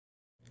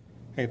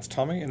Hey, it's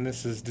Tommy, and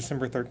this is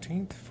December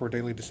 13th for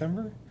Daily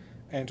December.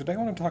 And today I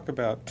want to talk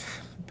about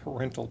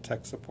parental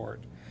tech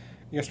support.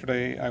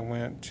 Yesterday I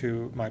went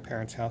to my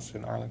parents' house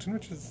in Arlington,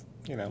 which is,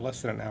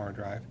 less than an hour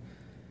drive.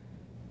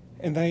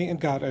 And they had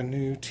got a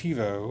new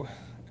TiVo,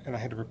 and I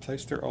had to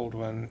replace their old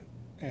one.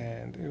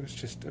 And it was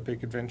just a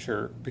big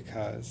adventure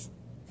because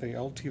the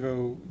old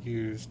TiVo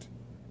used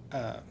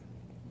uh,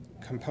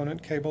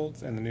 component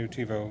cables, and the new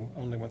TiVo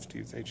only wants to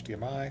use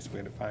HDMI, so we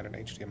had to find an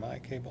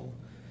HDMI cable.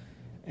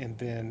 And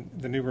then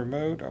the new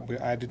remote,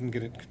 I didn't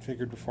get it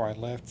configured before I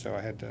left, so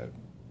I had to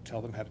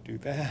tell them how to do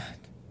that.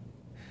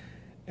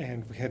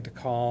 And we had to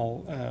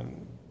call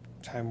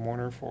Time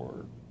Warner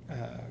for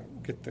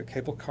get the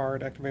cable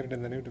card activated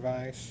in the new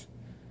device,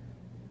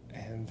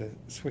 and the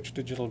switch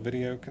digital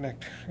video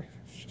connector.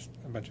 It's just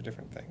a bunch of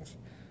different things.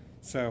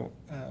 So,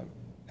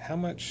 how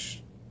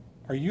much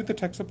are you the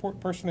tech support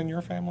person in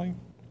your family?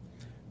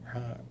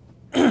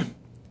 How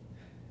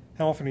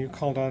often are you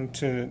called on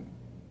to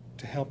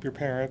help your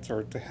parents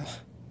or to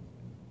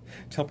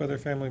help other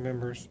family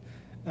members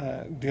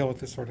deal with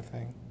this sort of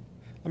thing?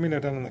 Let me know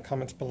down in the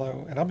comments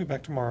below, and I'll be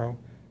back tomorrow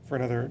for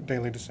another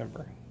Daily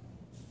December.